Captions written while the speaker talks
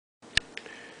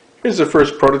Here's the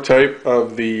first prototype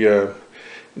of the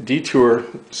Detour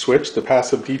Switch, the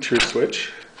passive Detour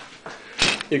Switch.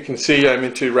 You can see I'm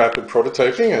into rapid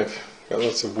prototyping. I've got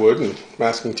lots of wood and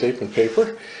masking tape and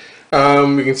paper.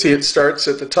 We can see it starts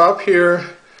at the top here.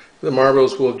 The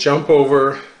marbles will jump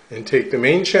over and take the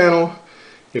main channel.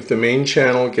 If the main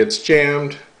channel gets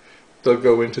jammed, they'll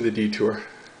go into the detour.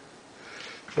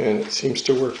 And it seems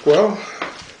to work well.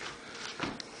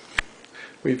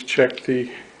 We've checked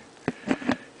the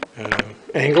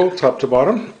angle top to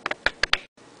bottom.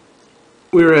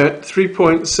 We're at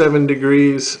 3.7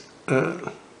 degrees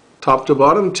top to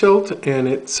bottom tilt, and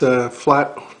it's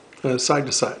flat side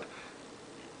to side.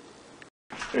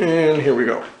 And here we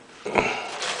go.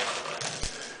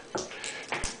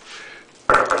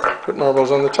 Put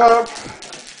marbles on the top,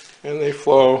 and they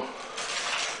flow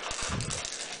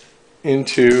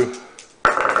into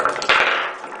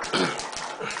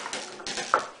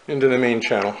the main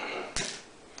channel.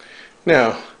 Now,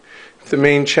 if the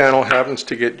main channel happens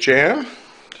to get jammed,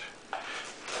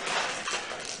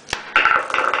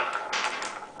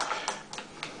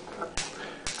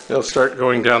 they'll start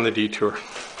going down the detour.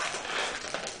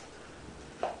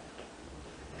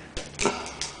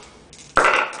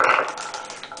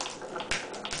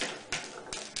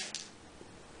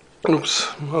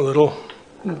 Oops, a little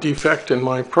defect in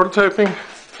my prototyping.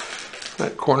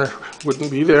 That corner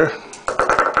wouldn't be there.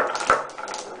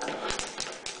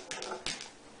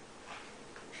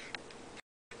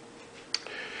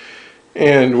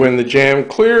 And when the jam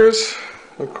clears,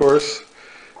 of course,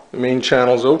 the main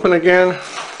channel's open again.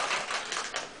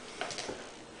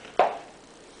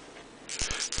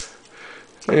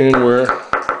 And we're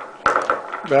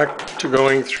back to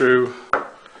going through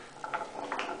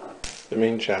the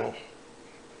main channel.